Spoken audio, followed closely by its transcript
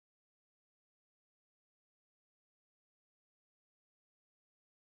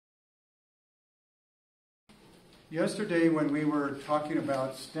Yesterday when we were talking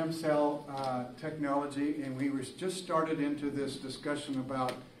about stem cell technology, and we were just started into this discussion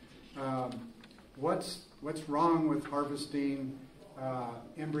about what's wrong with harvesting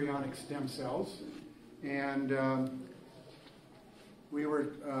embryonic stem cells, and we were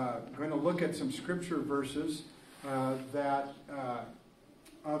going to look at some scripture verses that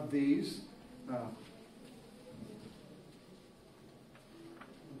of these.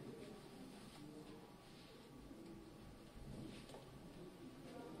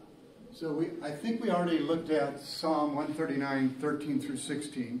 So I think we already looked at Psalm 139, 13 through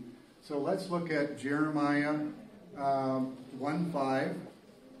 16. So let's look at Jeremiah 1:5.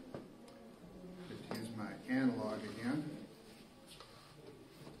 Let's use my analog again.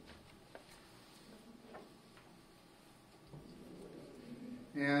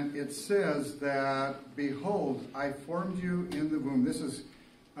 And it says that, "Behold, I formed you in the womb." This is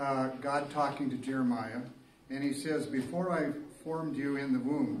God talking to Jeremiah. And he says, "Before I formed you in the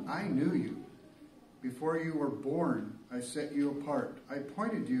womb, I knew you. Before you were born, I set you apart. I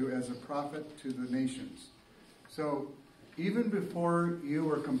appointed you as a prophet to the nations." So even before you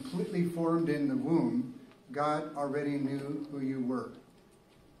were completely formed in the womb, God already knew who you were.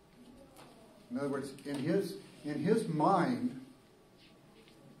 In other words, in his mind,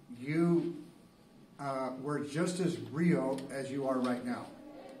 you were just as real as you are right now,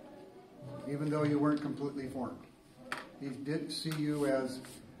 even though you weren't completely formed. He didn't see you as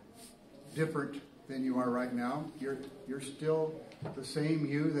different than you are right now. You're still the same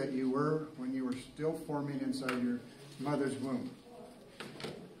you that you were when you were still forming inside your mother's womb.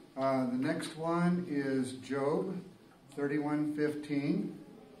 The next one is Job 31:15.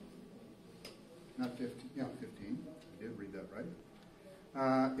 Not 15, yeah, 15. I did read that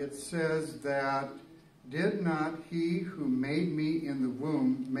right. It says that, "Did not he who made me in the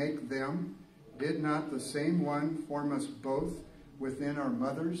womb make them? Did not the same one form us both within our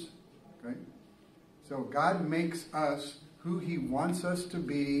mothers?" Okay? So God makes us who he wants us to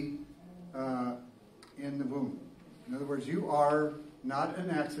be in the womb. In other words, you are not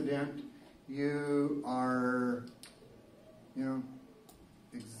an accident. You are,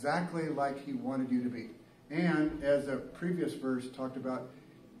 exactly like he wanted you to be. And as the previous verse talked about,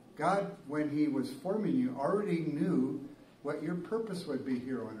 God, when he was forming you, already knew what your purpose would be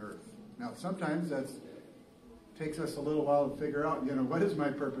here on earth. Now, sometimes that takes us a little while to figure out, what is my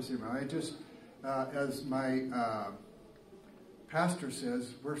purpose here? I just, as my pastor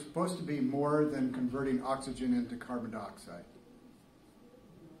says, we're supposed to be more than converting oxygen into carbon dioxide.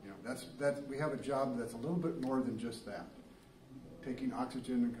 We have a job that's a little bit more than just that, taking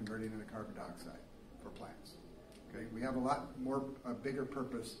oxygen and converting it into carbon dioxide for plants. Okay, we have a bigger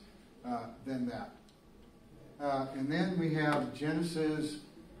purpose than that. And then we have Genesis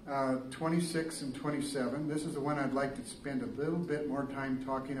 26 and 27. This is the one I'd like to spend a little bit more time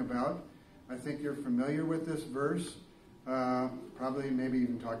talking about. I think you're familiar with this verse. Probably maybe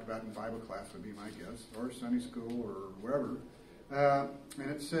even talked about in Bible class would be my guess, or Sunday school or wherever.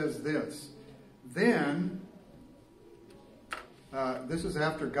 And it says this. Then, this is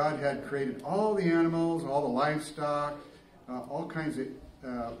after God had created all the animals, all the livestock, all kinds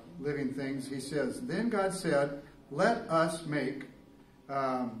of living things. He says, "Then God said, let us make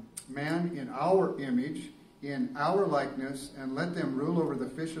man in our image, in our likeness, and let them rule over the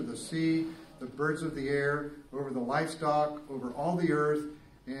fish of the sea, the birds of the air, over the livestock, over all the earth,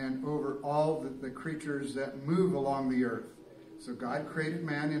 and over all the creatures that move along the earth." So God created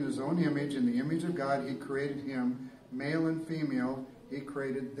man in his own image. In the image of God, he created him. Male and female, he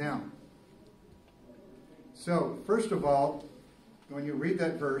created them. So, first of all, when you read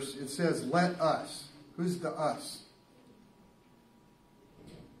that verse, it says, "Let us." Who's the us?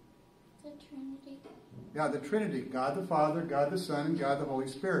 The Trinity. Yeah, the Trinity. God the Father, God the Son, and God the Holy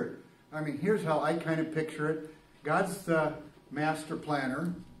Spirit. I mean, here's how I kind of picture it. God's the master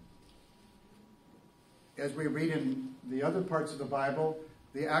planner. As we read in the other parts of the Bible,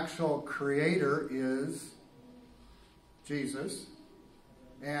 the actual creator is Jesus.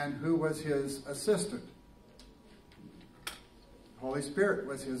 And who was his assistant? Holy Spirit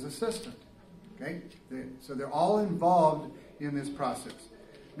was his assistant. Okay? So they're all involved in this process.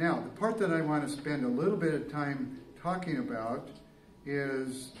 Now, the part that I want to spend a little bit of time talking about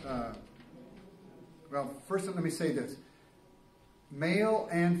is, well, first let me say this. Male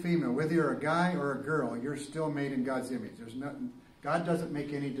and female, whether you're a guy or a girl, you're still made in God's image. There's nothing, God doesn't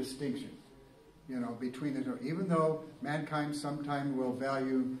make any distinction, between the two. Even though mankind sometime will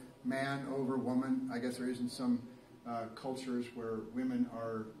value man over woman, I guess there isn't some cultures where women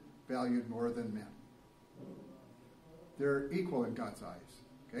are valued more than men. They're equal in God's eyes.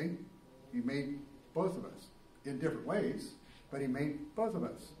 Okay? He made both of us. in different ways, but he made both of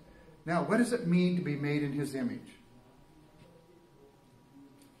us. Now, what does it mean to be made in his image?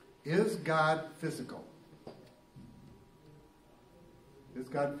 Is God physical? Is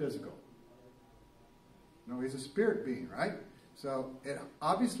God physical? No, he's a spirit being, right? So it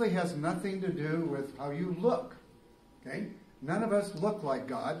obviously has nothing to do with how you look. Okay? None of us look like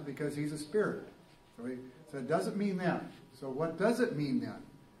God because he's a spirit. So it doesn't mean that. So what does it mean then?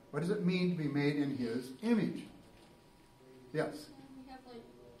 What does it mean to be made in his image? Yes? We have like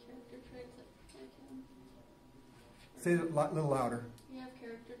character traits like him. Say it a little louder. We have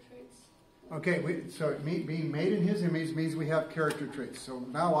character traits. Okay, so being made in his image means we have character traits. So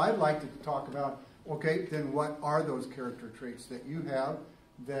now I'd like to talk about, okay, then what are those character traits that you have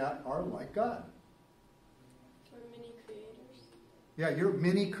that are like God? We're mini creators. Yeah, you're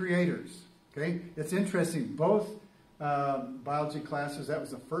mini creators. Okay, it's interesting. Both biology classes, that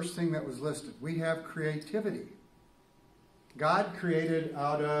was the first thing that was listed. We have creativity. God created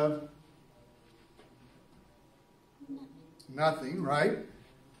out of nothing, right?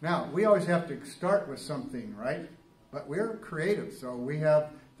 Now, we always have to start with something, right? But we're creative, so we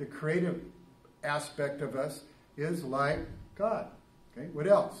have the creative aspect of us is like God. Okay, what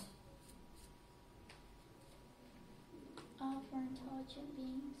else? We're intelligent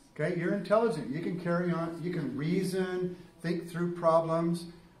beings. Okay, you're intelligent. You can carry on. You can reason, think through problems.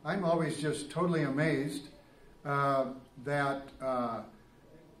 I'm always just totally amazed that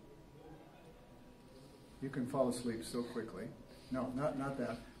you can fall asleep so quickly. No, not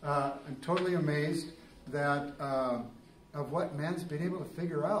that. I'm totally amazed that of what man's been able to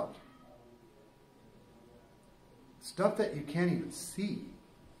figure out. Stuff that you can't even see,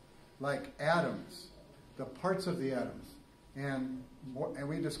 like atoms, the parts of the atoms. And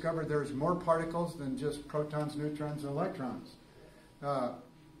we discovered there's more particles than just protons, neutrons, and electrons.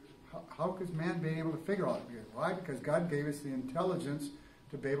 How could man be able to figure all that? Why? Because God gave us the intelligence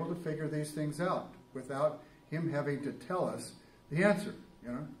to be able to figure these things out without him having to tell us the answer.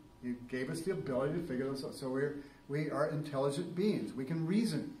 You know, he gave us the ability to figure those out. So we are intelligent beings. We can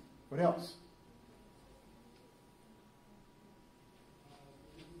reason. What else?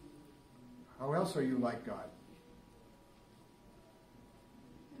 How else are you like God?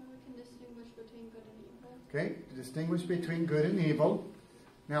 We can distinguish between good and evil. Okay, to distinguish between good and evil.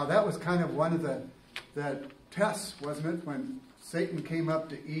 Now that was kind of one of the tests, wasn't it? When Satan came up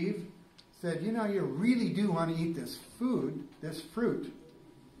to Eve, said, you know, you really do want to eat this food, this fruit.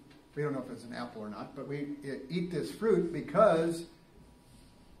 We don't know if it's an apple or not, but we eat this fruit because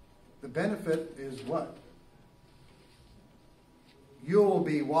the benefit is what? You'll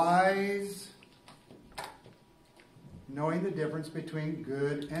be wise, knowing the difference between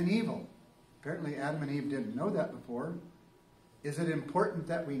good and evil. Apparently Adam and Eve didn't know that before. Is it important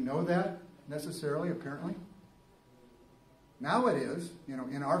that we know that necessarily, apparently? Now it is. You know,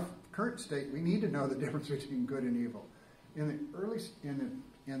 in our current state, we need to know the difference between good and evil. In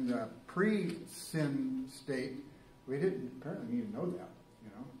the pre-sin state, we didn't apparently need to know that.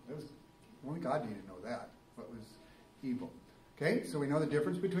 You know, only God needed to know that, what was evil. Okay, so we know the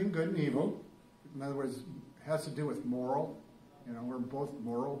difference between good and evil. In other words, it has to do with moral. You know, we're both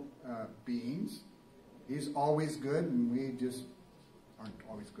moral beings. He's always good, and we just aren't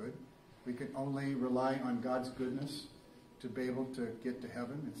always good. We can only rely on God's goodness to be able to get to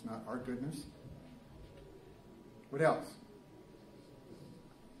heaven. It's not our goodness. What else?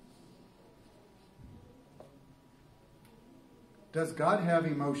 Does God have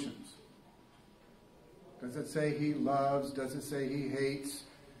emotions? Does it say he loves? Does it say he hates?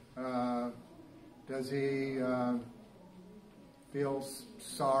 Does he feel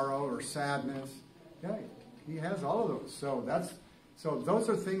sorrow or sadness? Yeah, he has all of those. So those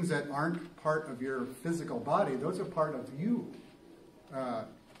are things that aren't part of your physical body. Those are part of you.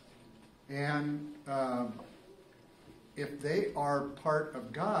 If they are part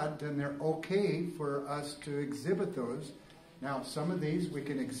of God, then they're okay for us to exhibit those. Now, some of these we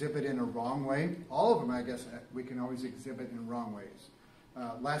can exhibit in a wrong way. All of them, I guess, we can always exhibit in wrong ways.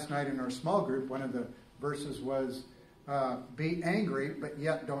 Last night in our small group, one of the verses was, be angry, but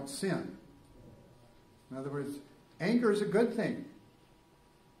yet don't sin. In other words, anger is a good thing.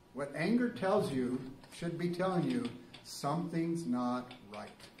 What anger tells you should be telling you something's not right.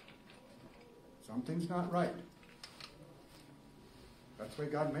 Something's not right. That's the way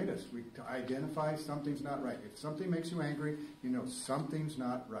God made us. We to identify something's not right. If something makes you angry, you know something's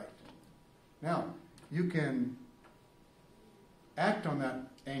not right. Now, you can act on that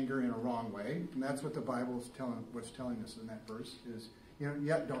anger in a wrong way, and that's what the Bible was telling us in that verse, is, you know,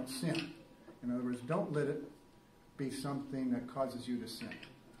 yet don't sin. In other words, don't let it be something that causes you to sin.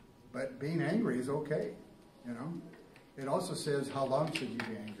 But being angry is okay. You know, it also says how long should you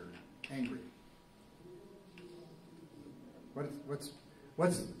be angry.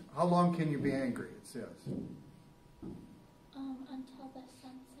 How long can you be angry? It says. Until the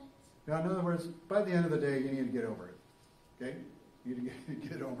sun sets. Now, in other words, by the end of the day, you need to get over it. Okay, you need to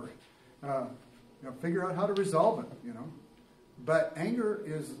get over it. Figure out how to resolve it. You know, but anger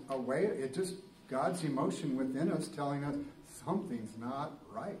is a way. It just God's emotion within us telling us something's not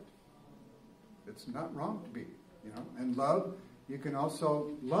right. It's not wrong to be, you know. And love, you can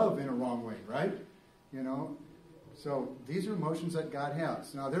also love in a wrong way, right? You know. So these are emotions that God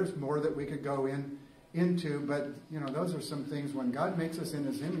has. Now there's more that we could go into, but you know, those are some things. When God makes us in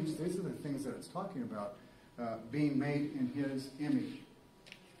His image, these are the things that it's talking about, being made in His image.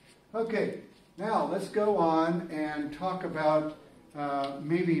 Okay, now let's go on and talk about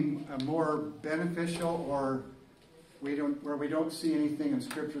maybe a more beneficial or where we don't see anything in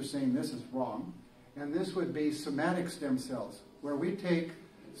Scripture saying this is wrong. And this would be somatic stem cells, where we take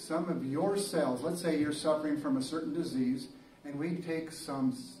some of your cells. Let's say you're suffering from a certain disease, and we take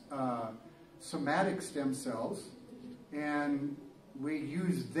some somatic stem cells, and we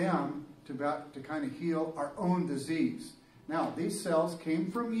use them to kind of heal our own disease. Now, these cells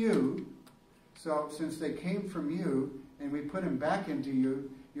came from you, so since they came from you, and we put them back into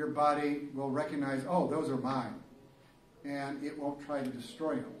you, your body will recognize, oh, those are mine, and it won't try to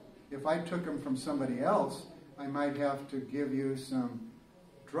destroy them. If I took them from somebody else, I might have to give you some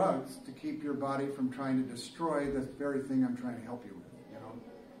drugs to keep your body from trying to destroy the very thing I'm trying to help you with, you know.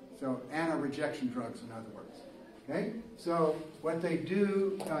 So, anti-rejection drugs, in other words. Okay? So, what they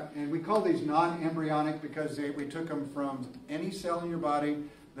do, and we call these non-embryonic because we took them from any cell in your body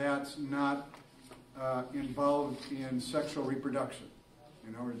that's not involved in sexual reproduction.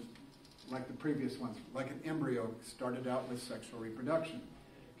 You know, like the previous ones, like an embryo started out with sexual reproduction.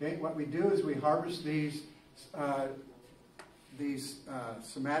 Okay, what we do is we harvest these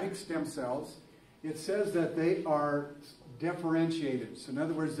somatic stem cells. It says that they are differentiated. So in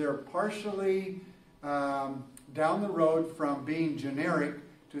other words, they're partially down the road from being generic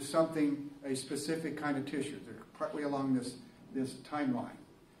to something, a specific kind of tissue. They're partly along this timeline.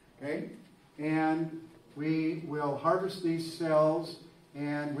 Okay, and we will harvest these cells,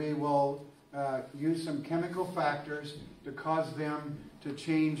 and we will use some chemical factors to cause them to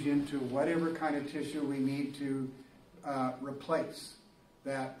change into whatever kind of tissue we need to replace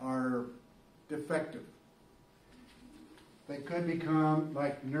that are defective. They could become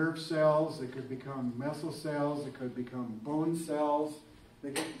like nerve cells, they could become muscle cells, they could become bone cells.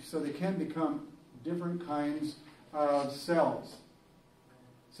 So they can become different kinds of cells.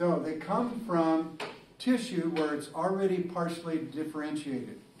 So they come from tissue where it's already partially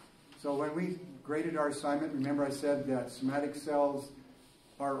differentiated. So when we graded our assignment, remember I said that somatic cells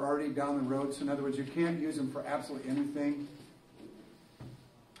are already down the road. So in other words, you can't use them for absolutely anything,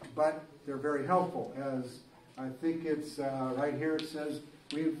 but they're very helpful. As I think it's right here, it says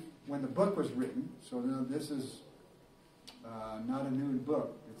when the book was written, so this is not a new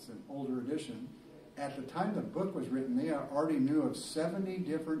book, it's an older edition. At the time the book was written, they already knew of 70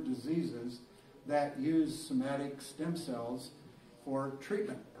 different diseases that use somatic stem cells for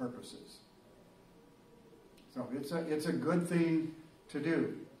treatment purposes. So it's a good thing to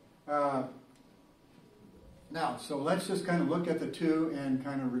do. Now, so let's just kind of look at the two and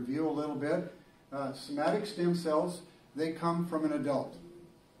kind of review a little bit. Somatic stem cells, they come from an adult.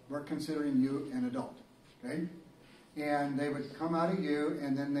 We're considering you an adult, okay? And they would come out of you,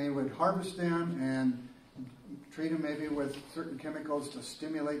 and then they would harvest them and treat them maybe with certain chemicals to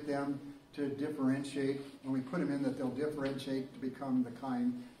stimulate them to differentiate. When we put them in, that they'll differentiate to become the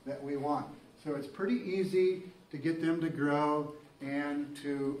kind that we want. So it's pretty easy to get them to grow and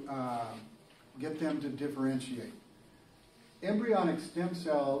to get them to differentiate. Embryonic stem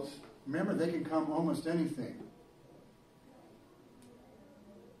cells, remember, they can come almost anything.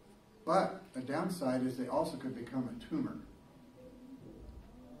 But a downside is they also could become a tumor.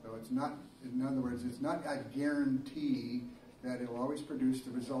 So it's not, in other words, it's not a guarantee that it will always produce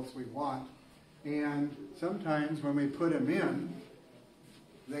the results we want. And sometimes when we put them in,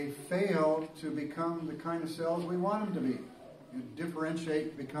 they fail to become the kind of cells we want them to be. And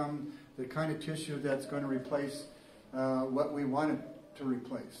differentiate, become the kind of tissue that's going to replace what we want it to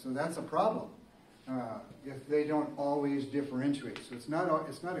replace. So that's a problem if they don't always differentiate. So it's not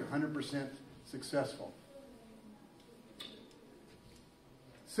 100% successful.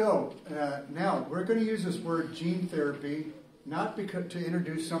 So now we're going to use this word gene therapy not because to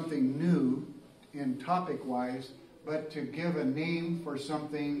introduce something new in topic-wise, but to give a name for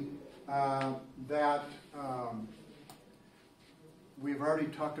something that we've already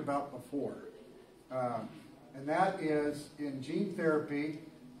talked about before. And that is, in gene therapy,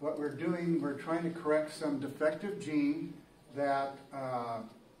 what we're doing, we're trying to correct some defective gene that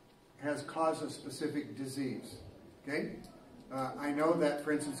has caused a specific disease. Okay? I know that,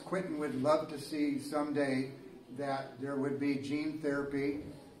 for instance, Quentin would love to see someday that there would be gene therapy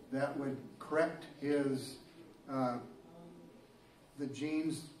that would correct his the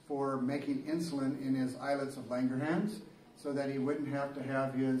genes for making insulin in his islets of Langerhans, so that he wouldn't have to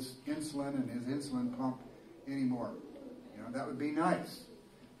have his insulin and his insulin pump anymore. You know, that would be nice.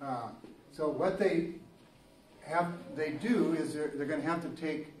 So what they do is they're going to have to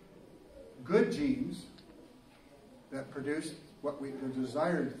take good genes that produce the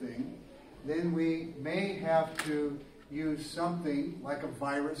desired thing. Then we may have to use something like a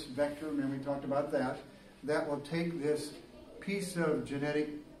virus vector, remember we talked about that, that will take this piece of genetic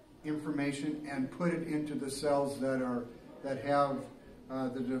information and put it into the cells that have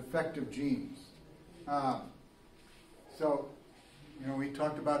the defective genes. So, you know, we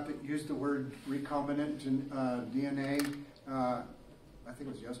talked about used the word recombinant DNA. I think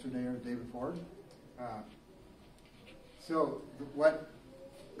it was yesterday or the day before. So what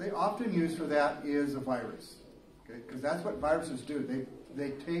they often use for that is a virus, okay? Because that's what viruses do.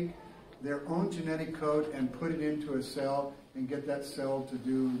 They take their own genetic code and put it into a cell and get that cell to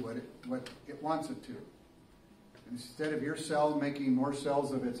do what it wants it to. Instead of your cell making more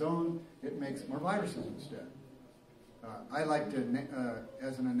cells of its own, it makes more viruses instead. I like to,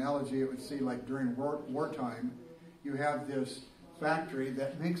 as an analogy, it would see like during wartime, you have this factory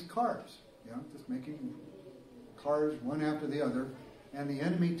that makes cars, you know, just making cars one after the other, and the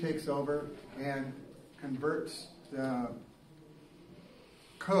enemy takes over and converts the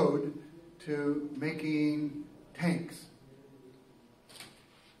code to making tanks.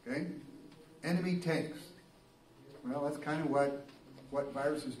 Okay? Enemy tanks. Well, that's kind of what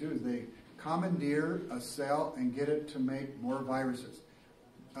viruses do. Is they commandeer a cell and get it to make more viruses.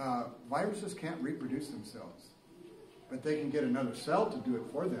 Viruses can't reproduce themselves, but they can get another cell to do it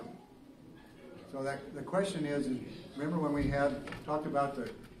for them. So the question is remember when we had talked about the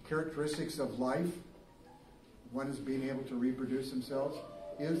characteristics of life? One is being able to reproduce themselves.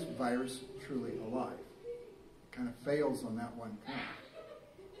 Is virus truly alive? It kind of fails on that one point.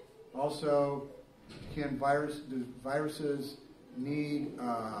 Also, do viruses need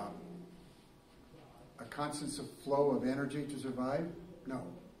a constant flow of energy to survive? No.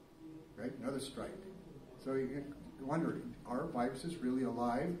 Right? Another strike. So you're wondering, are viruses really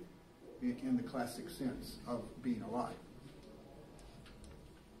alive in the classic sense of being alive?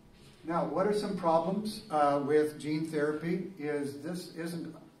 Now, what are some problems with gene therapy? This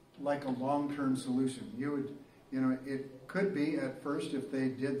isn't like a long-term solution. It could be at first if they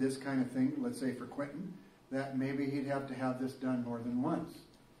did this kind of thing, let's say for Quentin, that maybe he'd have to have this done more than once.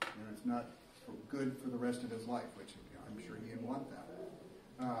 It's not good for the rest of his life, which I'm sure he'd want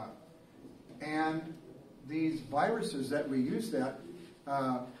that. And these viruses that we use that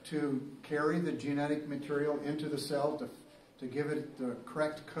to carry the genetic material into the cell to give it the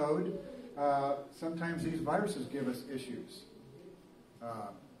correct code, sometimes these viruses give us issues.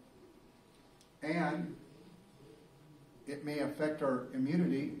 And it may affect our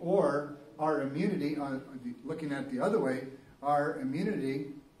immunity, or our immunity, looking at it the other way, our immunity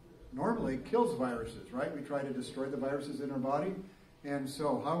normally kills viruses, right? We try to destroy the viruses in our body. And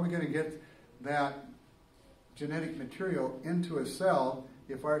so how are we going to get that genetic material into a cell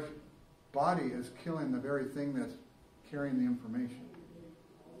if our body is killing the very thing that's carrying the information?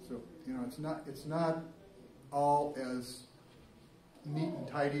 So, it's not all as neat and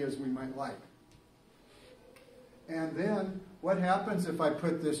tidy as we might like. And then, what happens if I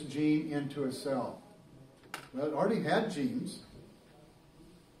put this gene into a cell? Well, it already had genes.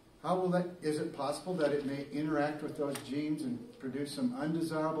 Is it possible that it may interact with those genes and produce some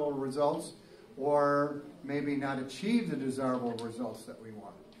undesirable results, or maybe not achieve the desirable results that we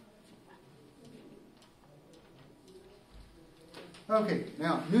want? Okay,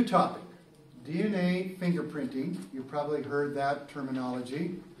 now, new topic. DNA fingerprinting. You've probably heard that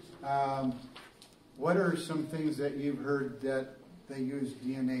terminology. What are some things that you've heard that they use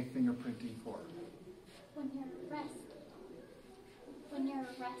DNA fingerprinting for? When you're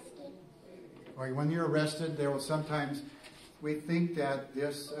arrested. Or when you're arrested, there will sometimes, we think that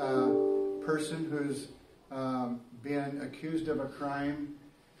this person who's been accused of a crime,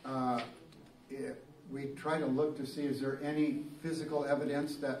 we try to look to see is there any physical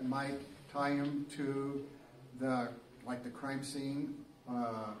evidence that might tie him to the crime scene.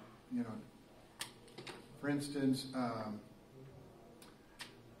 For instance,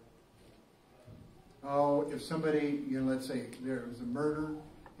 if somebody, let's say there was a murder,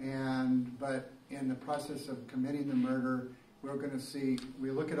 but in the process of committing the murder, we're going to see,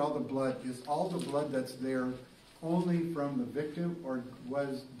 we look at all the blood. Is all the blood that's there only from the victim, or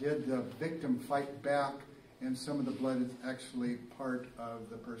did the victim fight back and some of the blood is actually part of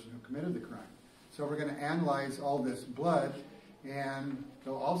the person who committed the crime? So we're going to analyze all this blood, and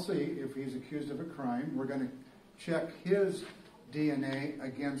they'll all see if he's accused of a crime. We're going to check his DNA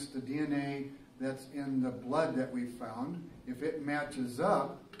against the DNA that's in the blood that we found. If it matches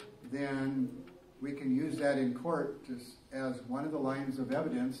up, then we can use that in court as one of the lines of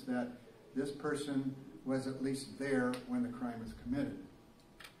evidence that this person was at least there when the crime was committed.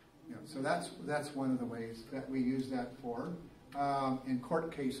 You know, so that's one of the ways that we use that for in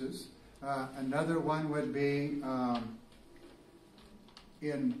court cases. Another one would be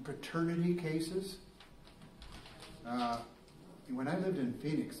in paternity cases. When I lived in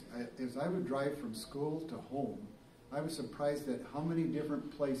Phoenix, as I would drive from school to home, I was surprised at how many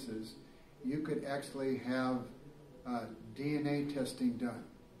different places you could actually have DNA testing done.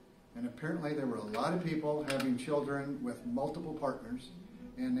 And apparently there were a lot of people having children with multiple partners,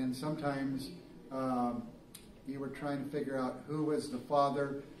 and then sometimes you were trying to figure out who was the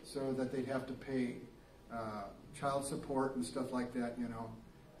father so that they'd have to pay child support and stuff like that, you know.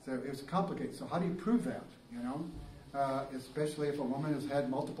 So it was complicated. So how do you prove that, you know? Especially if a woman has had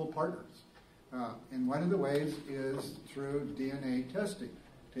multiple partners. And one of the ways is through DNA testing.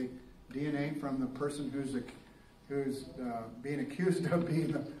 Take DNA from the person who's being accused of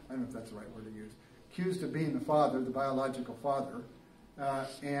being the, I don't know if that's the right word to use, accused of being the father, the biological father,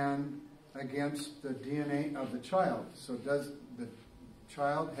 and against the DNA of the child. So does the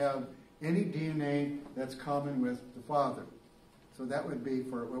child have any DNA that's common with the father? So that would be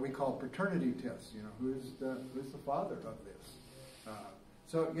for what we call paternity tests. You know, who's the father of this?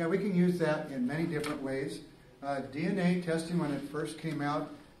 So yeah, we can use that in many different ways. DNA testing, when it first came out,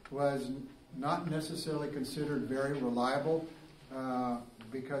 was not necessarily considered very reliable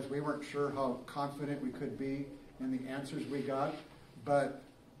because we weren't sure how confident we could be in the answers we got. But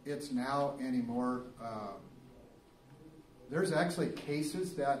it's now anymore. There's actually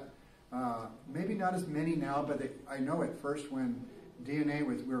cases that maybe not as many now, but I know at first when DNA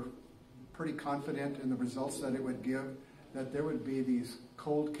we were pretty confident in the results that it would give, that there would be these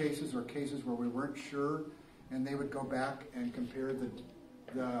cold cases or cases where we weren't sure, and they would go back and compare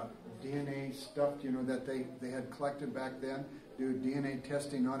the DNA stuff, you know, that they had collected back then, do DNA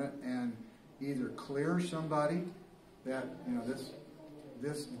testing on it, and either clear somebody that, you know,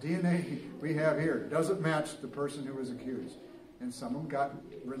 this DNA we have here doesn't match the person who was accused. And some of them got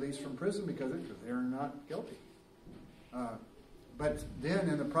released from prison because they're not guilty. But then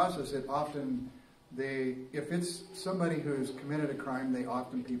in the process, it often, if it's somebody who's committed a crime,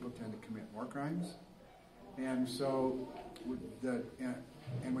 people tend to commit more crimes. And so,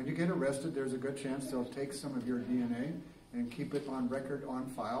 and when you get arrested, there's a good chance they'll take some of your DNA and keep it on record, on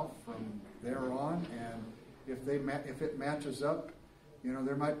file from there on. And if it matches up, you know,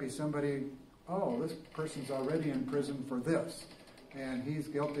 there might be somebody, oh, this person's already in prison for this, and he's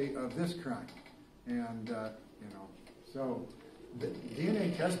guilty of this crime. And, you know, so the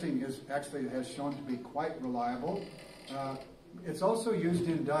DNA testing has shown to be quite reliable. It's also used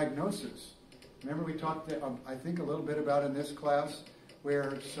in diagnosis. Remember we talked, I think, a little bit about in this class,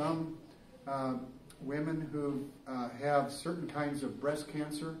 where some women who have certain kinds of breast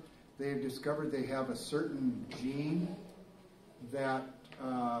cancer, they've discovered they have a certain gene that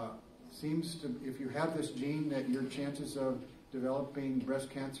seems to, if you have this gene, that your chances of developing breast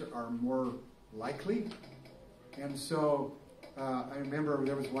cancer are more likely. And so I remember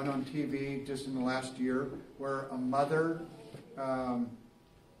there was one on TV just in the last year where a mother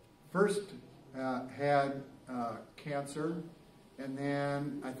first had cancer, and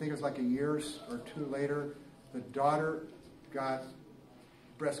then I think it was like a year or two later, the daughter got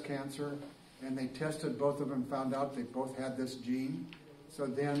breast cancer, and they tested both of them, found out they both had this gene. So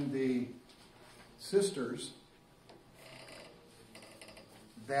then the sisters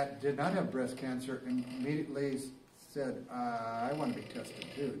that did not have breast cancer immediately said, I want to be tested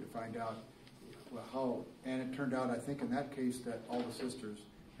too, to find out how, and it turned out, I think in that case, that all the sisters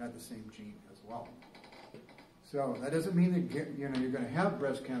had the same gene as well. So that doesn't mean that you're going to have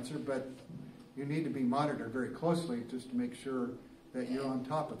breast cancer, but you need to be monitored very closely just to make sure that you're on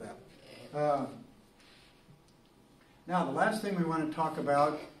top of that. Now, the last thing we want to talk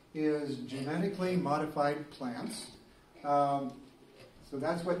about is genetically modified plants. So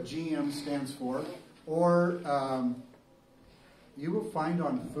that's what GM stands for. Or you will find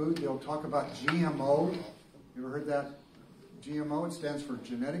on food, they'll talk about GMO. You ever heard that? GMO, it stands for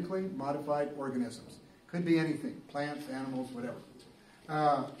genetically modified organisms. Could be anything, plants, animals, whatever.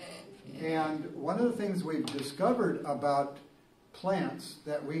 And one of the things we've discovered about plants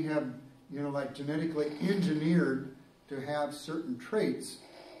that we have, like genetically engineered to have certain traits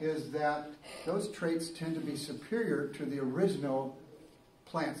is that those traits tend to be superior to the original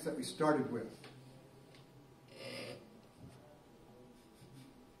plants that we started with.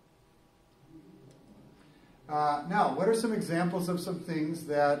 Now, what are some examples of some things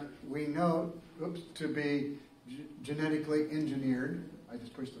that we know to be genetically engineered? I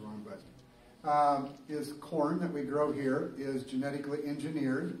just pushed the wrong button. Is corn that we grow here is genetically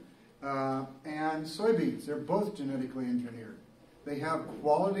engineered. And soybeans, they're both genetically engineered. They have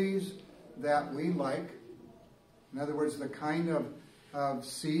qualities that we like. In other words, the kind of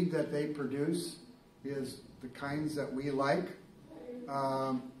seed that they produce is the kinds that we like.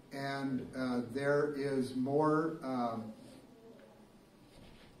 And there is more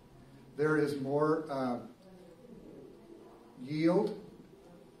yield.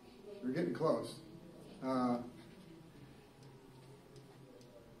 We're getting close.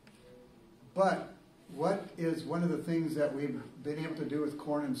 But what is one of the things that we've been able to do with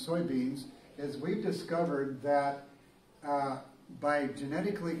corn and soybeans is we've discovered that by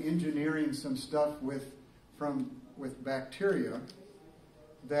genetically engineering some stuff with bacteria,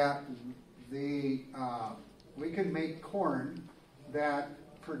 that we can make corn that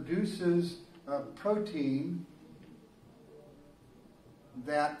produces a protein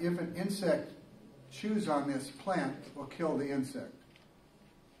that if an insect chews on this plant, will kill the insect.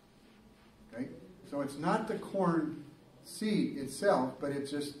 Okay? So it's not the corn seed itself, but it's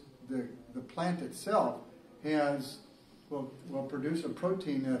just the plant itself will produce a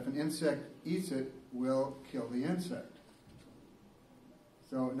protein that if an insect eats it, will kill the insect.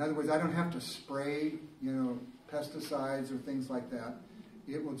 So in other words, I don't have to spray, pesticides or things like that.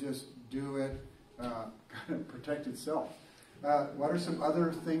 It will just do it, kind of protect itself. What are some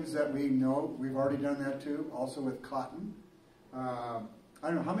other things that we know? We've already done that too, also with cotton. I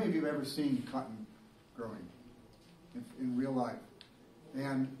don't know, how many of you have ever seen cotton growing in real life?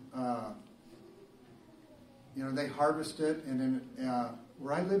 And, they harvest it, and then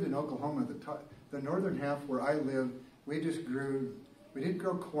where I lived in Oklahoma, the northern half where I lived, we did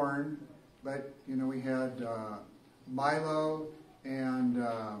grow corn, but, we had milo and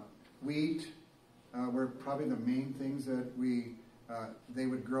wheat were probably the main things that they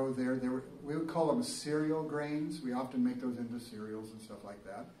would grow there. We would call them cereal grains. We often make those into cereals and stuff like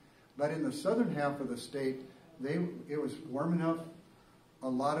that. But in the southern half of the state, it was warm enough a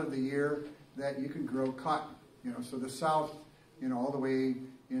lot of the year that you could grow cotton. So the south, all the way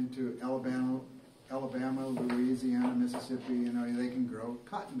into Alabama, Louisiana, Mississippi, they can grow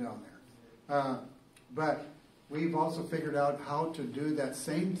cotton down there. But we've also figured out how to do that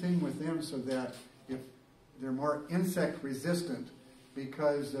same thing with them so that if they're more insect resistant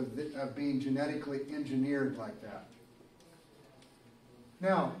because of being genetically engineered like that.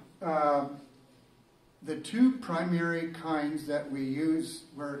 Now, the two primary kinds that we use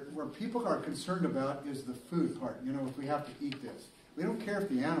where people are concerned about is the food part. If we have to eat this. We don't care if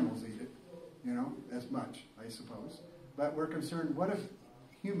the animals eat it. As much, I suppose. But we're concerned, what if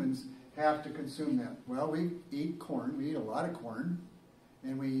humans have to consume that? Well, we eat corn. We eat a lot of corn.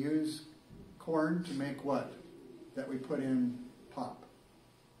 And we use corn to make what? That we put in pop.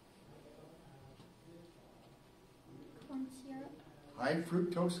 Corn syrup. High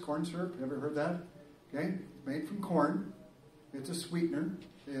fructose corn syrup. Ever heard that? Okay. It's made from corn. It's a sweetener.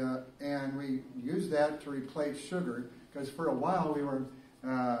 And we use that to replace sugar. Because for a while we were...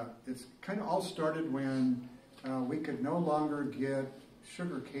 it's kind of all started when we could no longer get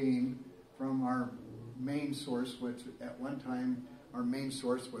sugar cane from our main source, which at one time our main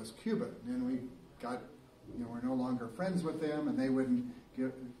source was Cuba. And we got, we're no longer friends with them, and they wouldn't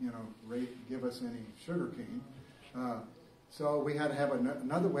give us any sugar cane. So we had to have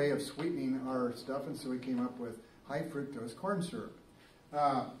another way of sweetening our stuff, and so we came up with high fructose corn syrup.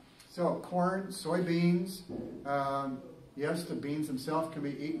 So corn, soybeans. Yes, the beans themselves can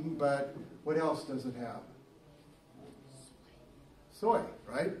be eaten, but what else does it have? Soy,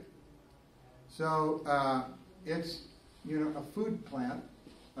 right? So it's a food plant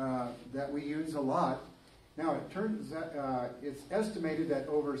that we use a lot. Now it turns out it's estimated that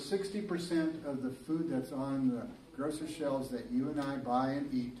over 60% of the food that's on the grocery shelves that you and I buy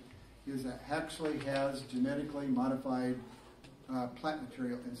and eat actually has genetically modified plant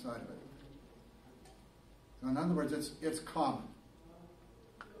material inside of it. So in other words, it's common.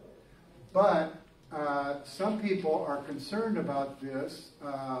 But some people are concerned about this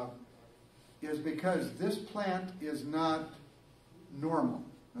is because this plant is not normal.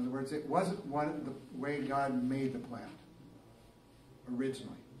 In other words, it wasn't the way God made the plant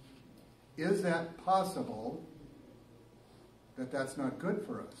originally. is that possible that that's not good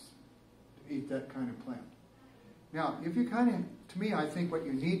for us to eat that kind of plant? Now, if you to me, I think what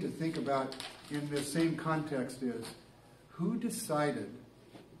you need to think about in this same context is, who decided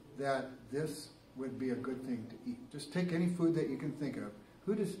that this would be a good thing to eat? Just take any food that you can think of.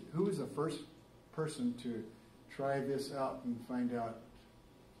 Who was the first person to try this out and find out,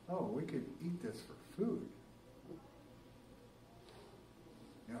 oh, we could eat this for food?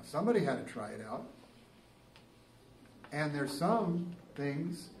 You know, somebody had to try it out. And there's some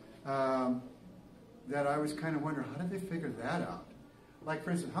things that I was kind of wondering, how did they figure that out? Like,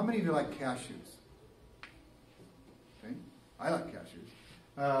 for instance, how many of you like cashews? Okay, I like cashews.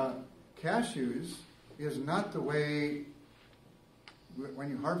 Cashews is not the way, when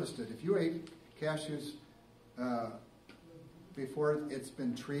you harvest it, if you ate cashews before it's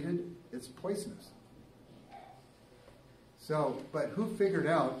been treated, it's poisonous. So, but who figured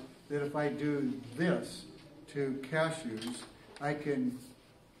out that if I do this to cashews, I can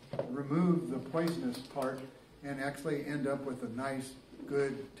remove the poisonous part and actually end up with a nice,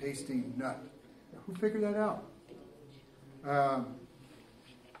 good tasting nut? Who figured that out?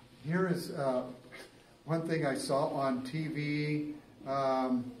 Here is one thing I saw on TV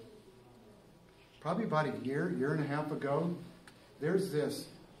probably about a year and a half ago. There's this,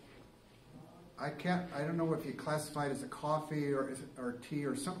 I don't know if you classify it as a coffee or tea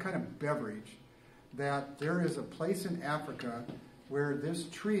or some kind of beverage, that there is a place in Africa where this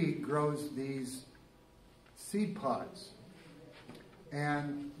tree grows these seed pods.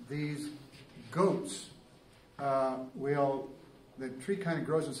 And these goats the tree kind of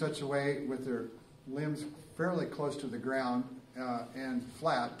grows in such a way with their limbs fairly close to the ground and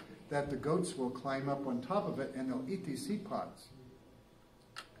flat, that the goats will climb up on top of it and they'll eat these seed pods.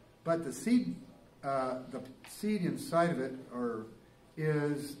 But the seed inside of it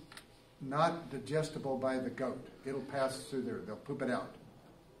is not digestible by the goat. It'll pass through there. They'll poop it out.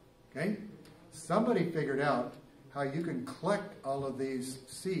 Okay? Somebody figured out how you can collect all of these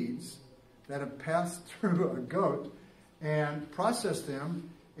seeds that have passed through a goat and process them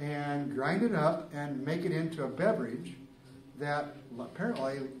and grind it up and make it into a beverage that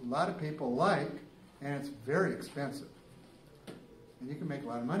apparently a lot of people like, and it's very expensive. And you can make a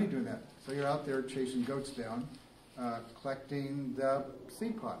lot of money doing that. So you're out there chasing goats down, collecting the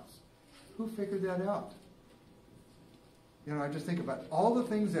seed pods. Who figured that out? You know, I just think about all the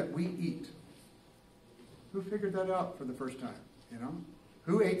things that we eat. Who figured that out for the first time? You know,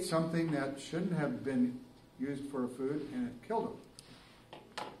 who ate something that shouldn't have been used for food and it killed them?